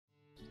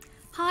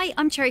Hi,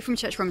 I'm Cherry from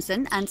Church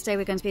Romsden, and today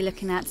we're going to be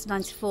looking at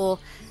 94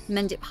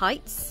 Mendip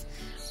Heights,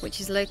 which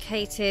is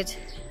located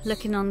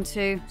looking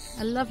onto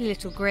a lovely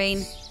little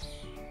green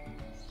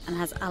and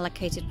has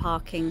allocated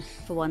parking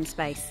for one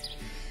space.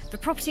 The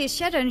property is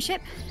shared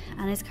ownership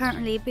and is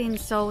currently being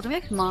sold on the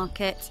open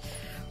market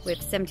with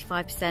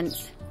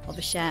 75% of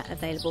a share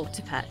available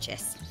to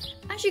purchase.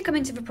 As you come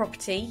into the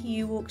property,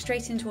 you walk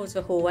straight in towards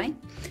the hallway,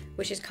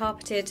 which is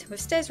carpeted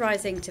with stairs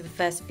rising to the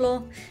first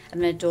floor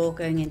and then a door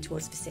going in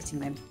towards the sitting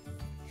room.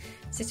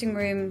 Sitting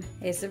room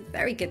is a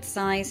very good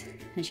size.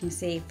 As you can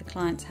see, the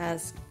client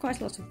has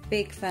quite a lot of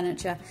big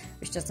furniture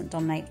which doesn't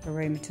dominate the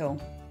room at all.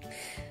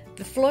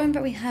 The flooring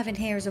that we have in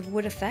here is of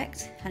wood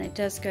effect, and it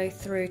does go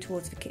through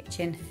towards the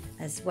kitchen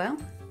as well.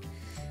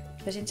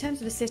 But in terms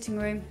of the sitting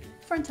room,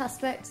 front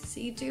aspect, so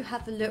you do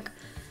have the look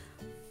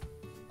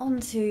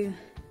onto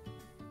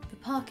the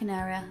parking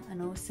area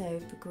and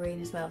also the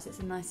green as well, so it's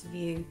a nice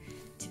view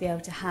to be able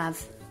to have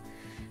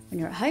when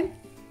you're at home.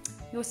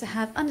 You also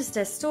have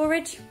understairs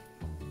storage.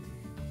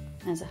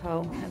 As a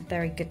whole, a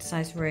very good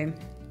sized room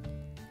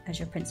as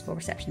your principal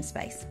reception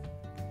space.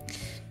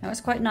 Now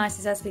what's quite nice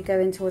is as we go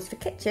in towards the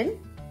kitchen,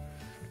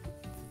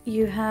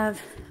 you have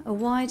a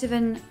wider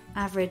than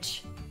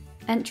average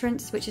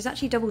entrance, which is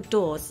actually double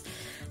doors.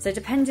 So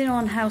depending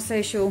on how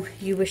social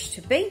you wish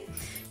to be,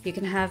 you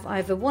can have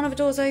either one of the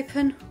doors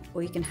open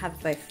or you can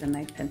have both of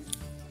them open.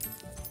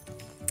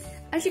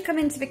 As you come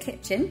into the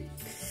kitchen,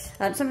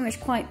 something which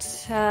quite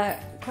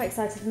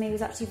excited me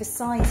was actually the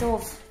size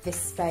of this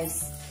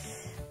space.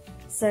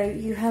 So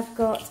you have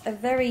got a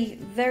very,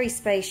 very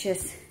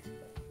spacious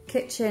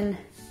kitchen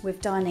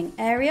with dining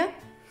area.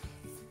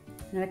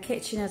 Now, a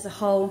kitchen as a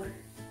whole,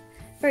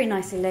 very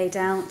nicely laid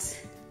out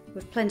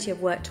with plenty of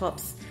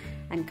worktops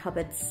and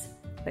cupboards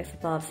both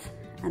above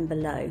and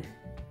below.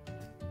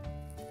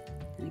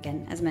 And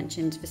again, as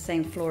mentioned, the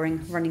same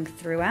flooring running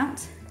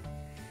throughout.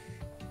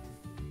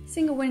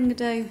 Single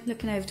window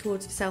looking over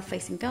towards the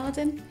south-facing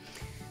garden.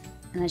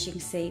 And as you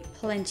can see,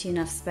 plenty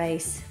enough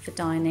space for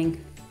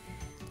dining.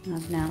 And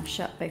I've now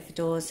shut both the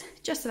doors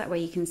just so that way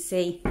you can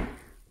see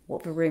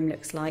what the room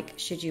looks like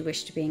should you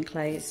wish to be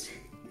enclosed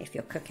if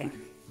you're cooking.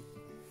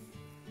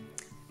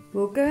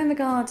 We'll go in the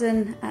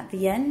garden at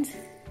the end,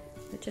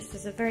 but just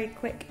as a very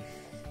quick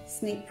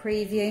sneak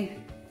preview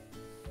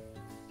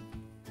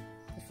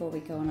before we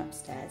go on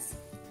upstairs.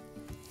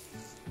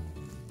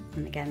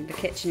 And again, the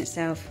kitchen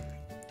itself,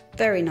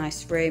 very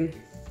nice room.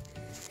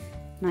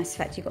 Nice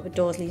fact, you've got the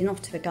doors leading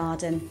off to the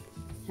garden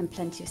and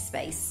plenty of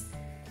space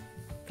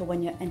for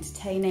when you're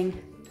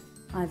entertaining,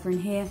 either in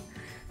here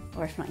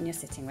or if not in your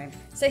sitting room.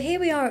 So here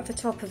we are at the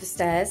top of the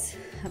stairs.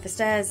 The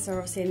stairs are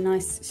obviously a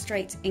nice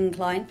straight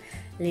incline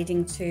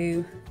leading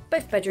to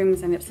both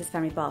bedrooms and the upstairs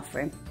family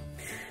bathroom.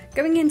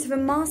 Going into the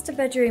master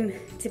bedroom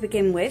to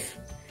begin with,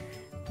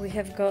 we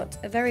have got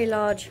a very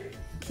large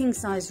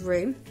king-size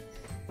room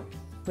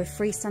with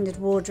freestanding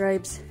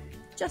wardrobes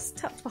just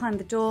tucked behind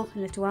the door, a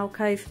little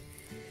alcove,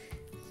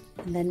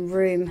 and then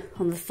room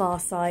on the far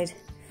side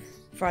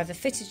for either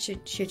fitted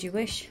should you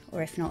wish,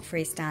 or if not,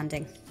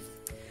 freestanding.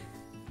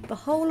 The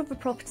whole of the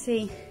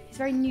property is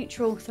very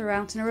neutral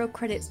throughout and a real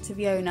credit to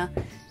the owner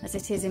as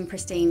it is in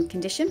pristine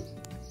condition.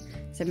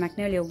 So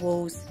magnolia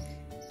walls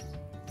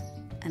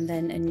and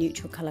then a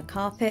neutral colour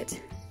carpet.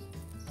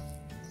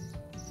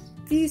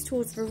 Views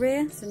towards the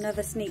rear, so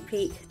another sneak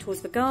peek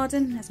towards the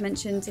garden. As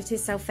mentioned, it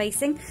is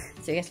south-facing,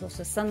 so you get a lot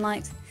of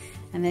sunlight.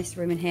 And this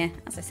room in here,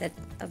 as I said,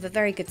 of a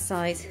very good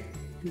size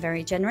and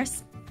very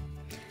generous.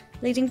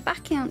 Leading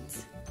back out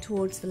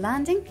towards the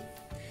landing.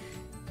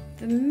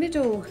 The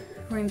middle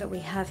room that we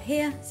have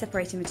here,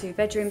 separating the two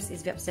bedrooms,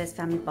 is the upstairs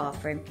family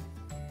bathroom.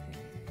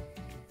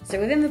 So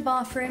within the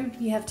bathroom,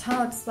 you have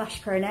tiled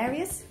splash prone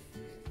areas,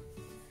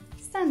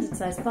 standard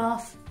sized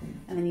bath,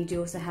 and then you do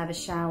also have a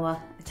shower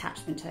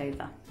attachment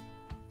over.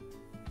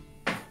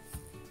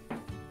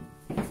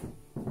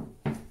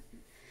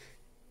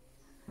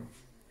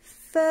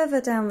 Further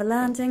down the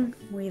landing,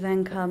 we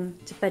then come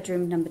to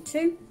bedroom number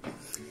 2.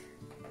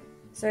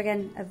 So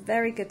again, a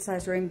very good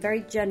sized room,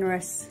 very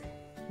generous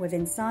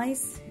within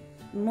size,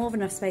 more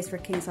than enough space for a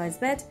king size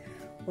bed,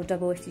 or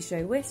double if you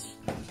so wish.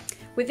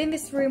 Within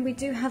this room we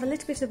do have a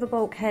little bit of a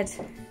bulkhead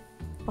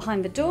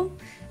behind the door,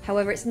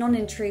 however it's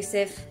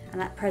non-intrusive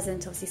and at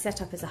present obviously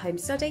set up as a home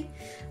study.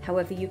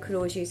 However, you could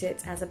always use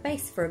it as a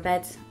base for a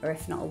bed, or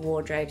if not, a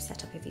wardrobe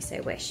set up if you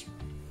so wish.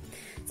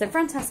 So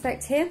front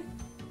aspect here,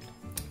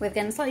 with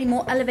again a slightly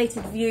more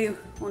elevated view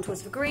on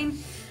towards the green,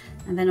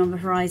 and then on the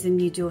horizon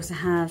you do also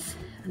have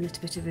a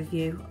little bit of a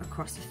view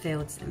across the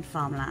fields and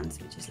farmlands,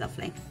 which is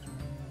lovely.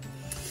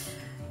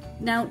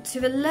 Now to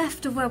the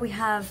left of where we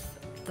have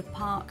the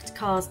parked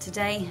cars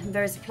today,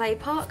 there is a play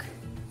park.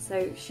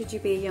 So should you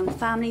be a young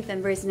family,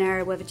 then there is an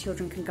area where the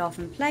children can go off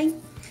and play.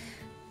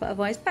 But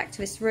otherwise, back to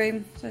this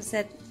room, so as I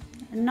said,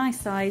 a nice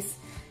size,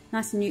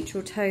 nice and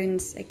neutral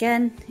tones.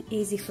 Again,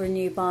 easy for a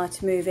new buyer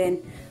to move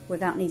in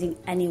without needing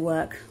any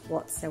work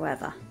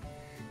whatsoever.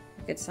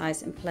 A good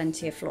size and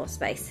plenty of floor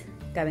space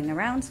going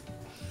around.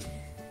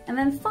 And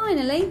then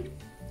finally,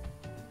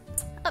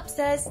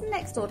 upstairs,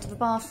 next door to the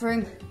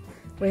bathroom,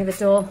 we have a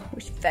door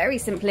which very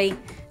simply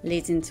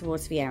leads in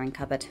towards the airing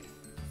cupboard.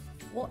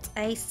 What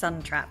a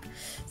sun trap.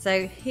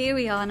 So here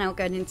we are now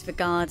going into the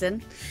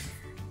garden.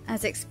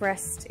 As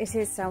expressed, it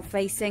is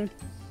south-facing.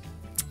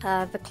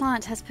 The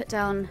client has put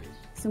down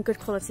some good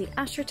quality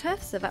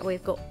astroturf, so that way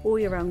we've got all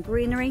year round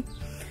greenery.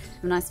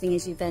 The nice thing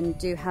is you then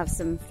do have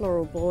some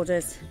floral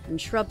borders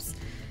and shrubs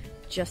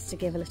just to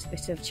give a little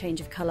bit of change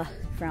of colour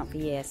throughout the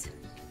years.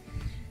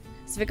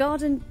 So the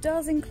garden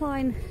does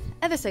incline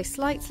ever so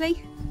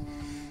slightly,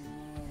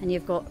 and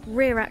you've got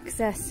rear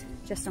access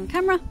just on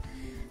camera,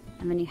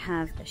 and then you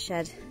have a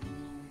shed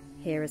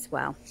here as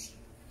well.